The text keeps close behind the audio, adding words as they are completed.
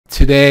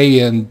today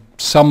and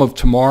some of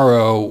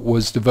tomorrow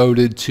was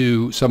devoted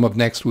to, some of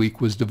next week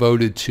was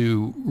devoted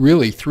to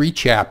really 3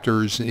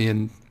 chapters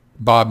in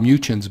Bob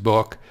Muchin's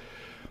book,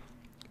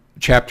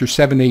 chapter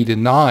 7, 8,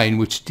 and 9,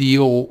 which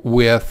deal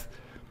with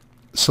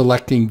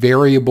selecting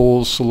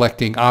variables,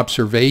 selecting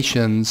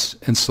observations,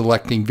 and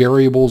selecting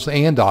variables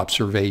and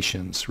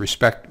observations,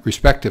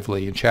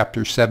 respectively, in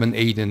chapters 7,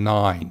 8, and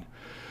 9.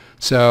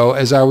 So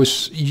as I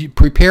was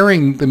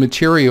preparing the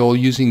material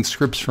using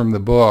scripts from the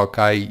book,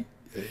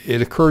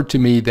 it occurred to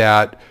me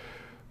that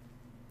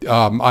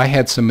I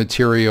had some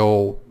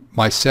material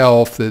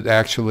myself that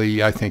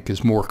actually I think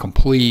is more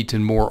complete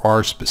and more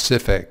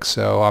R-specific.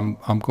 So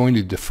I'm going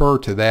to defer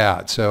to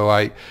that. So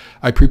I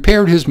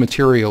prepared his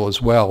material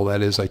as well.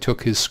 That is, I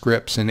took his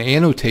scripts and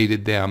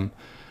annotated them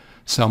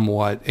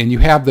somewhat, and you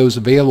have those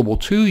available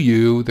to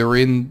you. They're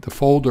in the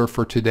folder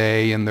for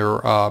today, and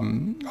they're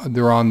on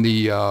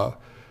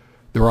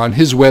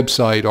his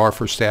website,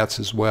 R4Stats,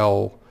 as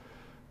well.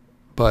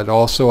 But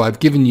also I've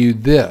given you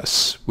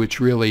this, which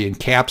really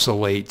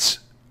encapsulates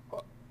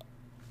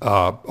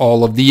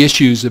all of the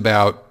issues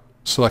about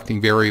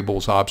selecting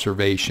variables,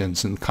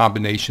 observations, and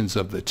combinations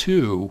of the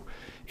two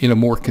in a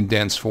more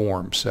condensed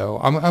form. So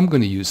I'm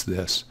going to use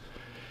this.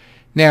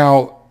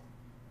 Now,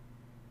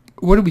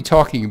 what are we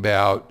talking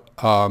about?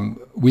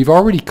 We've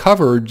already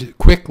covered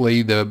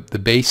quickly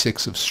the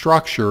basics of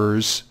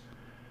structures,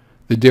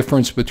 the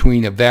difference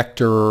between a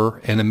vector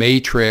and a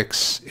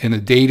matrix and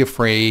a data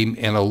frame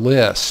and a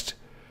list.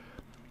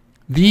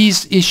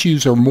 These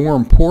issues are more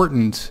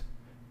important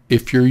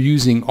if you're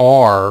using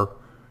R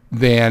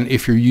than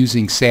if you're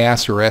using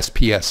SAS or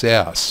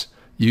SPSS.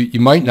 You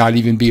might not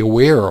even be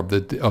aware of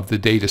the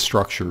data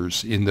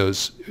structures in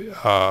those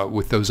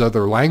with those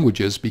other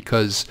languages,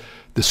 because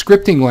the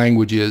scripting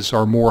languages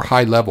are more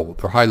high level.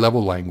 They're high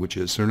level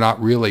languages. They're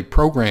not really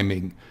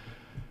programming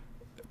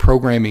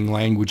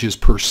languages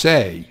per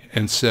se.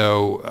 And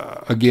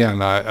so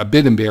again, I'm a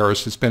bit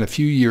embarrassed. It's been a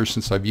few years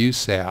since I've used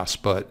SAS,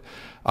 but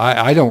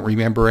I don't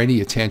remember any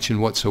attention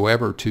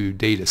whatsoever to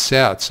data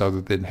sets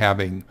other than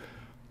having,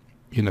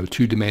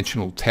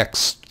 two-dimensional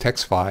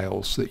text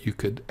files that you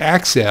could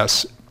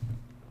access.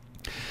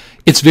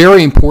 It's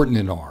very important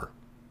in R.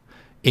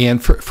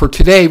 And for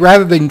today,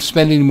 rather than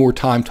spending more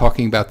time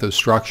talking about those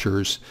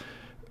structures,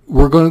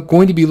 we're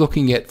going to be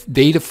looking at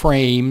data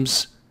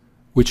frames,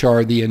 which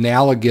are the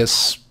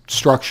analogous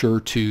structure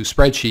to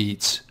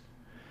spreadsheets.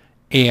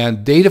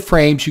 And data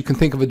frames, you can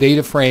think of a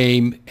data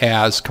frame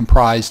as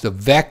comprised of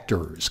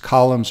vectors.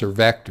 Columns are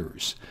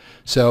vectors.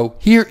 So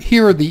here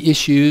are the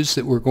issues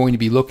that we're going to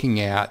be looking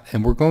at,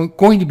 and we're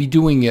going to be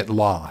doing it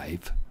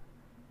live.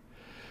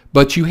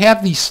 But you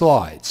have these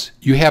slides.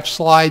 You have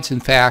slides,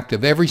 in fact,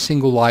 of every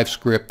single live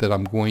script that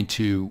I'm going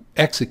to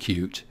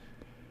execute.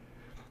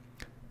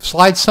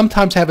 Slides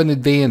sometimes have an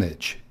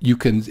advantage. You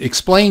can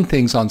explain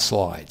things on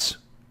slides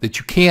that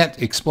you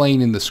can't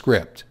explain in the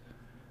script.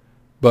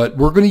 But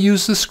we're going to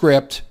use the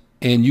script,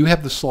 and you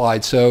have the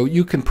slides, so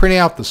you can print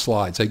out the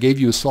slides. I gave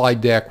you a slide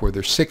deck where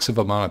there's 6 of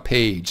them on a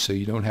page, so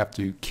you don't have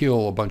to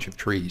kill a bunch of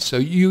trees. So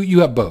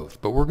you have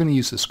both, but we're going to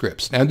use the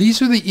scripts. Now,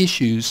 these are the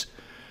issues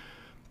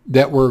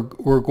that we're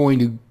going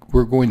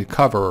to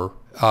cover.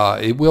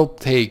 It will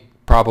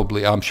take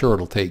probably, I'm sure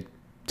it'll take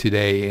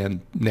today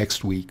and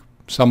next week,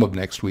 some of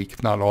next week,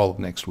 if not all of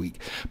next week.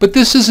 But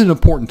this is an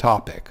important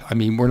topic. I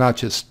mean, we're not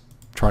just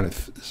trying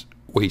to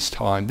waste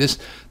time.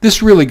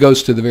 This really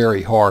goes to the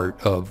very heart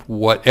of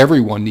what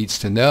everyone needs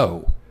to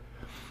know.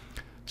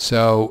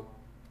 So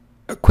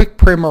a quick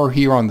primer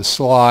here on the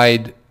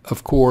slide.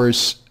 Of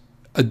course,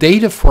 a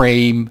data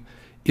frame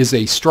is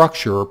a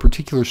structure, a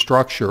particular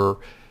structure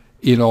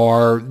in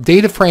R.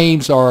 Data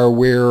frames are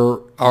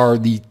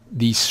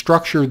the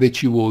structure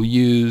that you will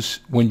use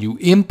when you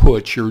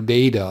input your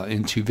data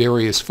into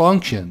various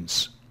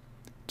functions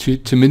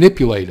to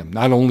manipulate them.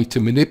 Not only to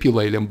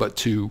manipulate them, but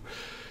to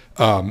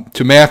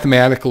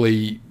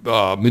mathematically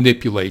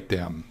manipulate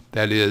them.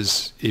 That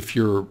is, if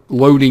you're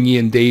loading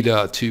in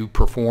data to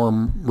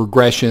perform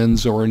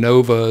regressions or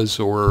ANOVAs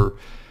or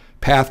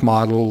path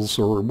models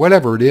or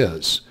whatever it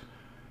is,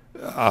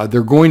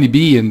 they're going to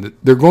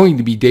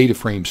be data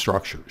frame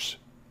structures.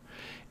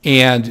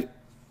 And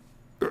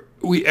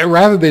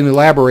rather than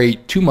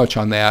elaborate too much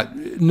on that,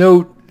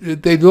 note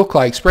they look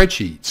like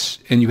spreadsheets,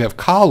 and you have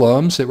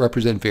columns that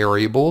represent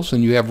variables,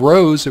 and you have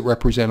rows that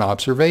represent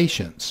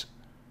observations.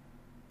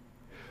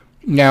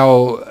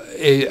 Now,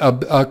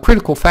 a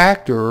critical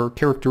factor or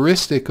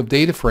characteristic of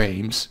data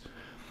frames,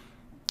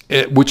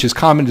 which is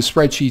common to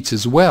spreadsheets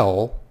as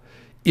well,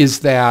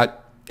 is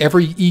that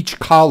each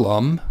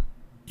column,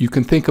 you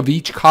can think of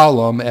each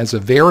column as a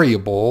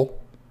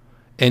variable,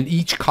 and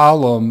each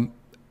column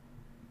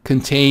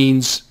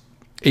contains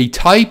a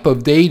type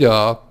of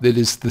data that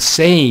is the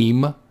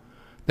same.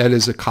 That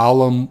is, each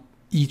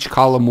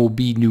column will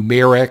be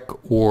numeric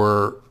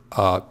or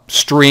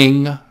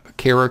string,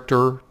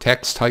 character,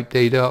 text type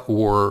data,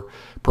 or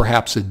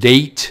perhaps a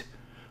date,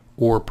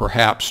 or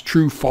perhaps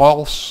true,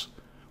 false,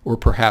 or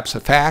perhaps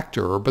a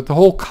factor, but the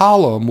whole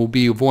column will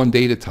be of one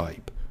data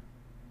type.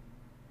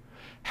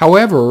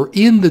 However,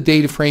 in the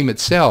data frame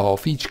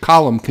itself, each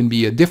column can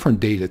be a different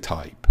data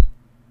type.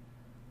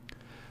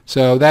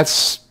 So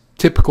that's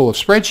typical of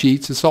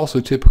spreadsheets. It's also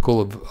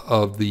typical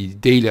of the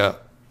data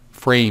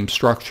frame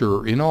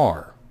structure in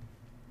R.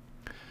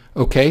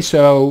 Okay,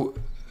 so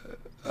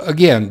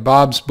again,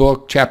 Bob's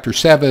book, Chapter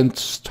 7,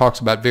 talks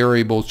about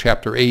variables,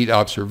 Chapter 8,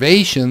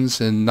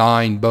 observations, and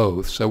 9,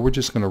 both. So we're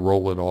just going to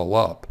roll it all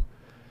up.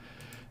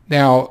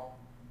 Now,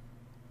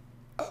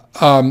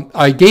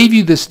 I gave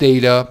you this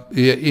data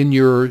in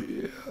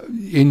the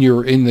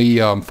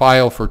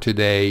file for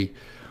today.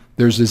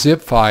 There's a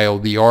zip file,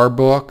 the R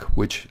book,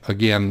 which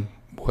again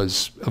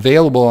was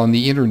available on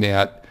the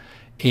internet,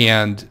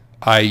 and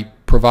I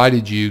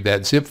provided you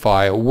that zip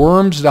file.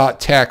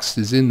 Worms.txt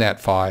is in that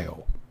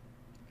file.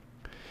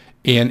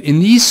 And in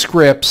these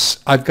scripts,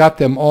 I've got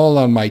them all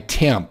on my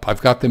temp.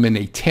 I've got them in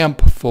a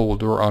temp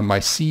folder on my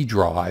C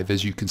drive,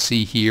 as you can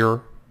see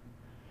here.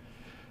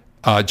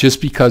 Just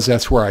because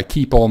that's where I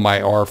keep all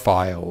my R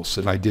files,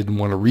 and I didn't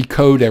want to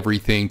recode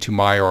everything to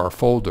my R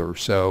folder.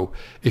 So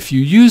if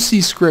you use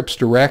these scripts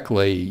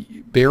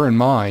directly, bear in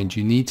mind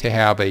you need to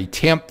have a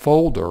temp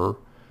folder,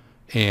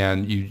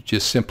 and you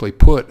just simply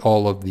put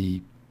all of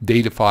the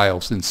data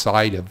files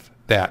inside of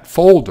that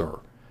folder,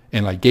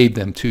 and I gave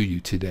them to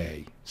you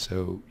today.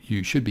 So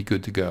you should be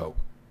good to go.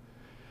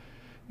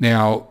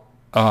 Now,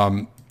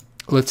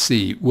 let's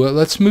see. Well,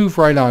 let's move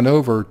right on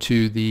over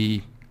to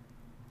the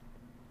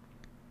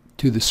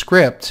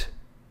script,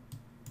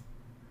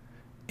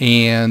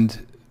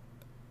 and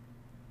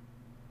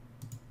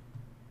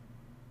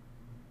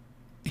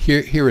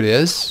here it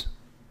is.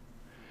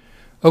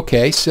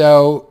 Okay,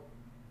 so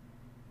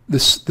the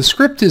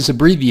script is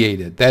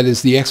abbreviated. That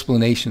is, the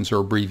explanations are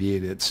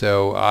abbreviated.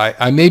 So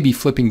I may be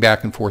flipping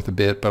back and forth a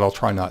bit, but I'll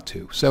try not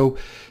to. So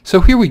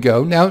here we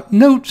go. Now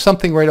note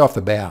something right off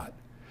the bat.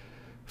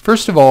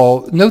 First of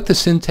all, note the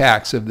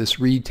syntax of this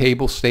read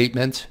table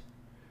statement.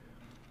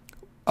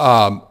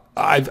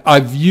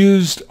 I've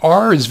used,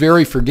 R is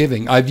very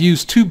forgiving. I've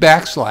used 2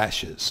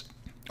 backslashes.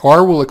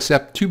 R will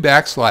accept 2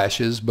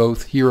 backslashes,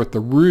 both here at the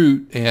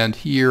root and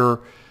here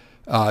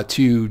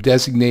to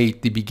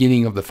designate the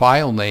beginning of the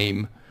file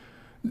name.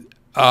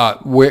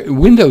 Where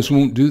Windows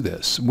won't do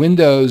this.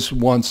 Windows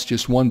wants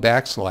just 1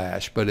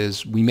 backslash, but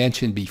as we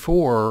mentioned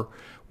before,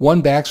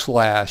 1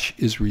 backslash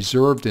is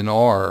reserved in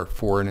R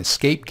for an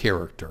escape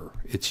character.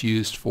 It's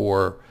used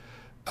for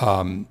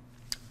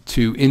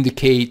to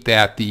indicate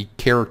that the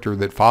character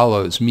that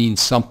follows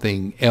means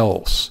something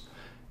else.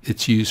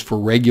 It's used for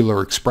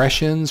regular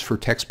expressions, for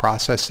text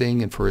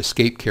processing, and for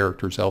escape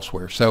characters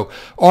elsewhere. So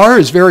R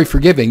is very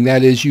forgiving.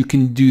 That is, you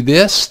can do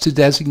this to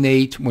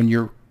designate when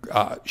you're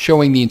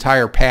showing the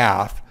entire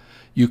path.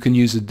 You can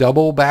use a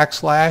double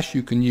backslash.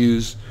 You could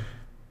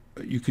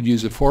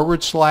use a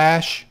forward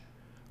slash.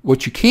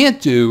 What you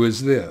can't do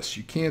is this.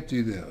 You can't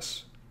do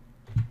this,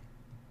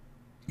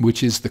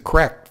 which is the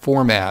correct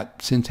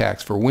format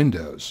syntax for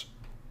Windows.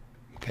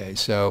 Okay,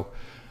 so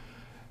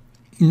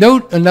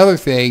note another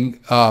thing,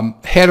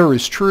 header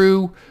is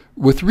true.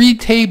 With read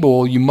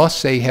table, you must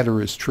say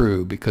header is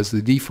true because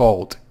the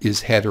default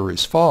is header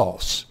is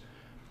false.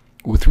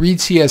 With read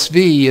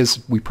CSV,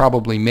 as we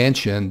probably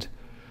mentioned,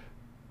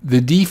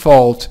 the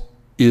default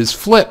is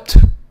flipped.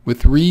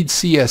 With read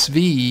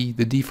CSV,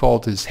 the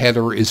default is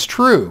header is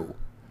true.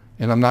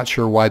 And I'm not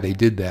sure why they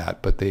did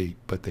that, but they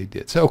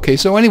did. So okay,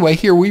 so anyway,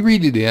 here we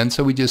read it in,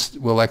 so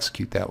we'll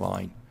execute that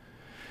line.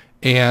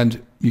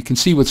 And you can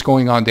see what's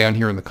going on down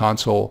here in the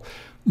console.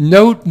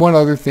 Note one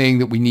other thing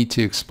that we need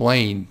to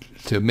explain,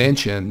 to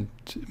mention,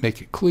 to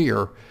make it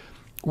clear.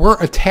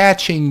 We're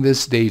attaching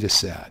this data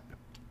set.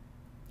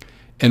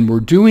 And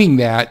we're doing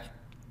that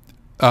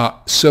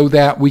so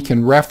that we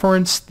can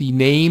reference the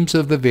names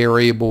of the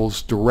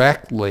variables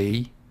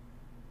directly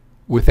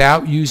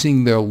without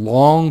using the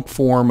long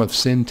form of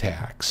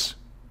syntax.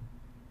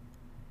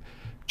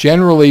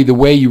 Generally, the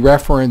way you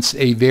reference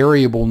a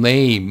variable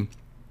name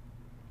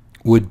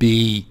would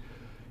be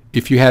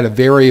if you had a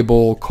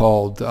variable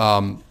called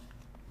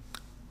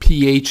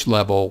pH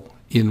level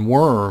in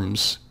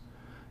Worms,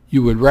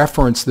 you would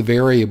reference the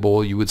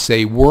variable, you would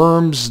say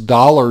Worms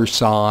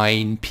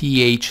 $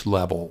 pH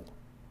level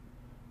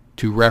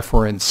to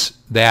reference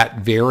that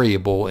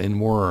variable in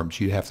Worms.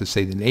 You'd have to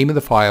say the name of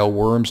the file,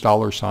 Worms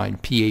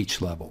 $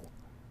 pH level.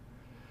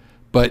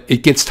 But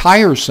it gets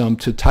tiresome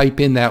to type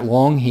in that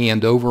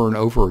longhand over and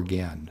over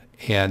again.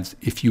 And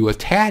if you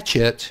attach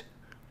it,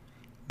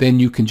 then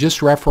you can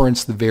just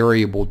reference the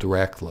variable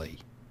directly,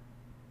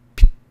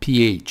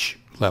 pH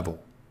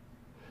level.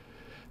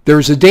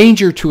 There's a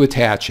danger to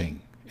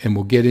attaching, and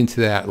we'll get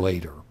into that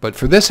later. But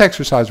for this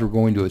exercise, we're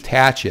going to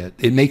attach it.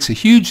 It makes a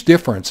huge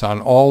difference on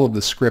all of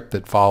the script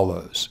that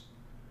follows.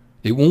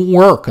 It won't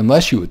work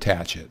unless you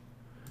attach it.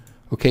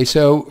 Okay,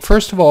 so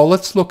first of all,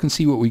 let's look and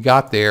see what we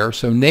got there.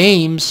 So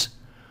names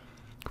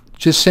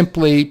just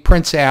simply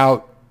prints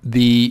out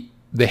the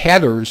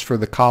headers for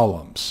the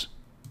columns.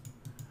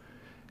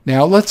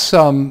 Now let's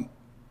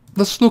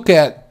look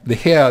at the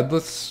head.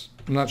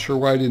 I'm not sure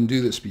why I didn't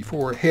do this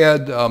before.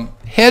 Head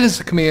is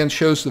the command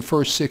shows the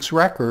first 6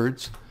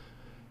 records.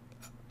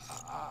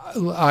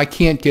 I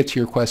can't get to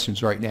your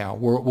questions right now.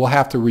 We'll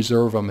have to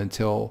reserve them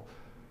until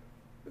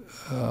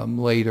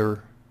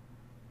later.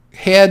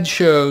 Head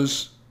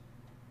shows.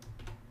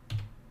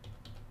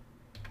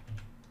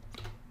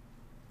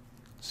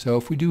 So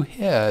if we do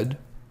head,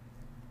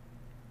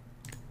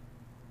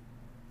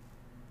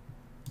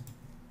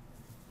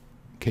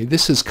 okay,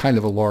 this is kind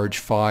of a large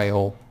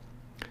file.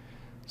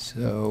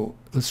 So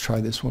let's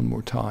try this one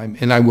more time,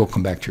 and I will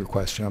come back to your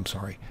question. I'm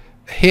sorry.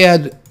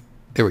 Head,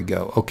 there we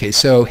go. Okay,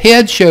 so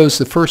head shows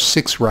the first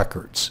 6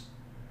 records.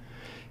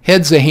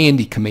 Head's a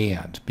handy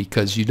command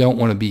because you don't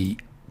want to be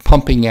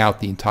pumping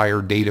out the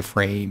entire data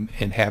frame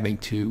and having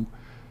to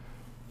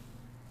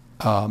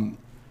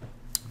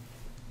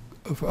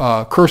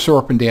cursor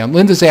up and down.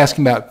 Linda's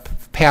asking about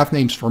path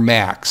names for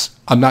Macs.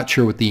 I'm not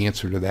sure what the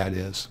answer to that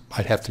is.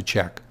 I'd have to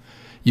check.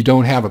 You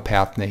don't have a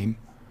path name.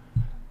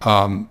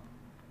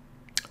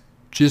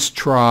 Just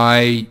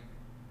try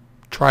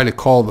to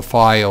call the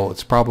file.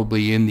 It's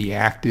probably in the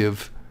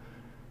active.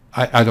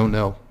 I don't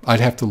know.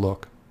 I'd have to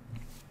look.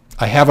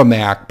 I have a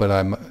Mac,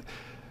 but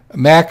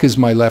Mac is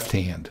my left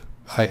hand.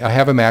 I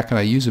have a Mac and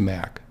I use a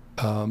Mac.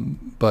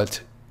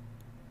 But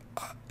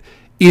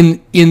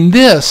in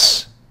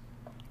this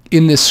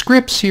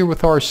scripts here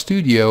with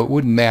RStudio, it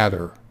wouldn't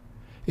matter.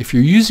 If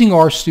you're using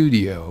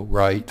RStudio,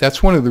 right,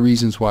 that's one of the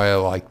reasons why I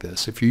like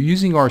this. If you're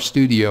using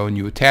RStudio and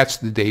you attach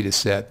the data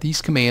set,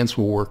 these commands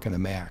will work in a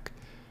Mac.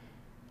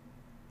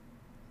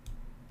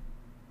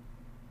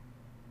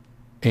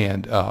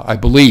 And I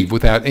believe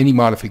without any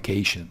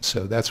modification.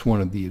 So that's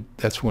one of the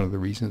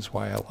reasons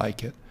why I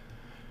like it.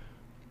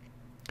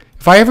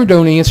 If I ever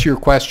don't answer your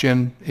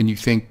question and you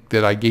think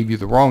that I gave you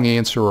the wrong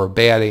answer or a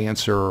bad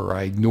answer or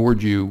I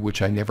ignored you,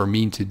 which I never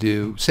mean to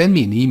do, send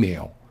me an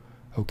email,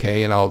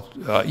 okay? And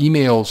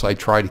emails I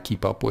try to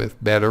keep up with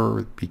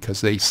better because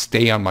they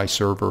stay on my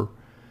server.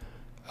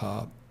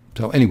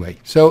 So anyway,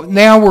 so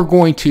now we're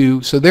going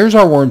to, so there's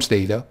our worms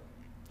data.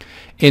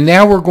 And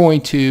now we're going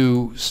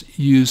to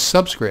use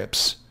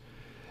subscripts.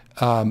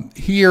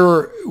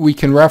 Here we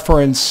can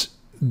reference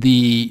it'd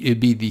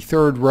be the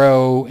 3rd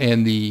row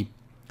and the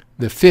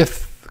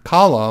 5th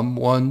column,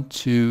 1,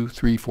 2,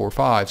 3, 4,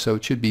 5. So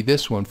it should be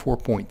this one,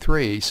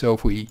 4.3. So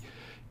if we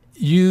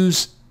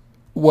use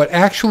what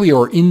actually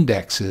are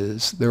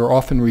indexes, they're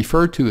often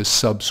referred to as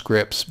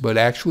subscripts, but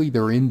actually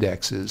they're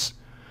indexes,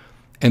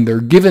 and they're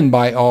given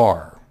by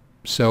R.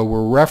 So we're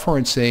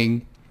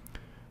referencing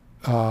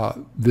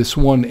this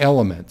one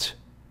element.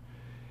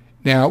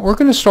 Now we're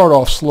going to start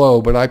off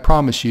slow, but I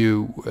promise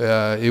you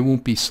it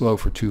won't be slow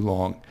for too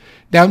long.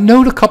 Now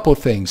note a couple of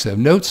things though.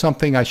 Note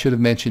something I should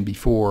have mentioned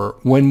before.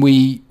 When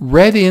we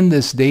read in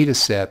this data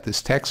set,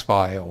 this text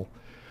file,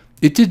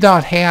 it did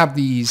not have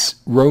these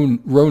row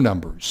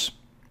numbers.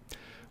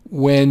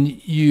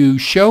 When you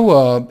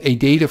show a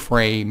data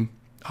frame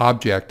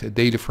object, a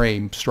data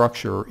frame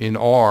structure in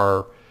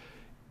R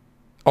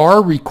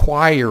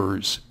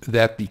requires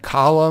that the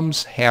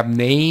columns have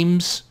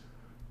names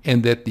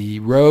and that the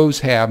rows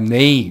have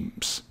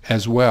names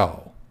as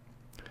well.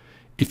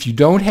 If you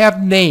don't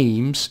have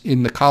names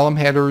in the column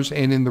headers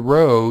and in the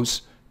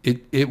rows,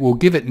 it will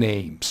give it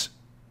names.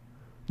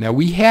 Now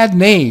we had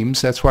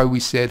names, that's why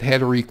we said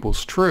header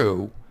equals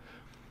true.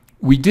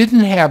 We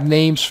didn't have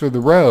names for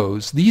the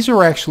rows. These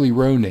are actually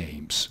row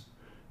names.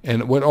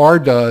 And what R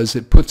does,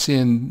 it puts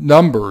in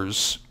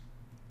numbers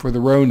for the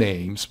row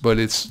names, but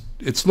it's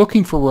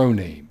looking for row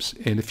names.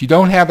 And if you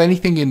don't have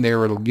anything in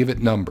there, it'll give it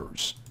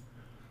numbers.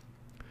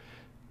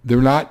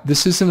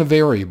 This isn't a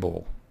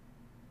variable.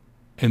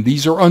 And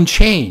these are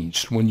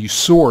unchanged when you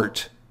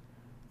sort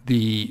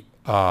the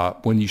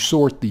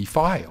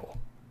file.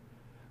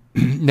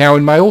 Now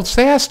in my old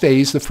SAS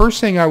days, the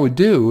first thing I would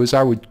do is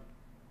I would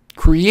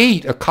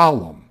create a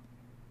column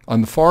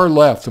on the far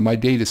left of my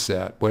data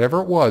set. Whatever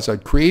it was,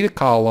 I'd create a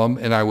column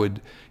and I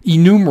would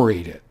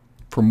enumerate it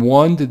from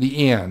 1 to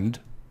the end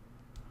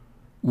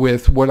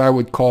with what I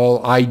would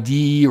call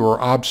ID or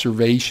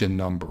observation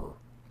number.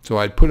 So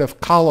I'd put a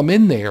column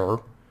in there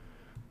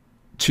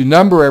to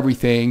number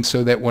everything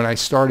so that when I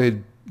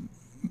started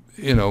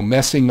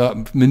messing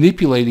up,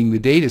 manipulating the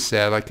data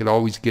set, I could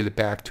always get it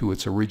back to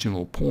its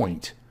original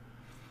point.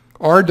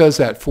 R does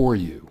that for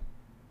you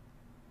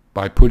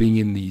by putting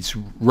in these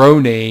row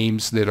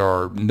names that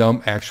are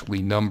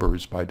actually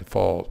numbers by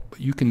default,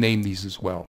 but you can name these as well.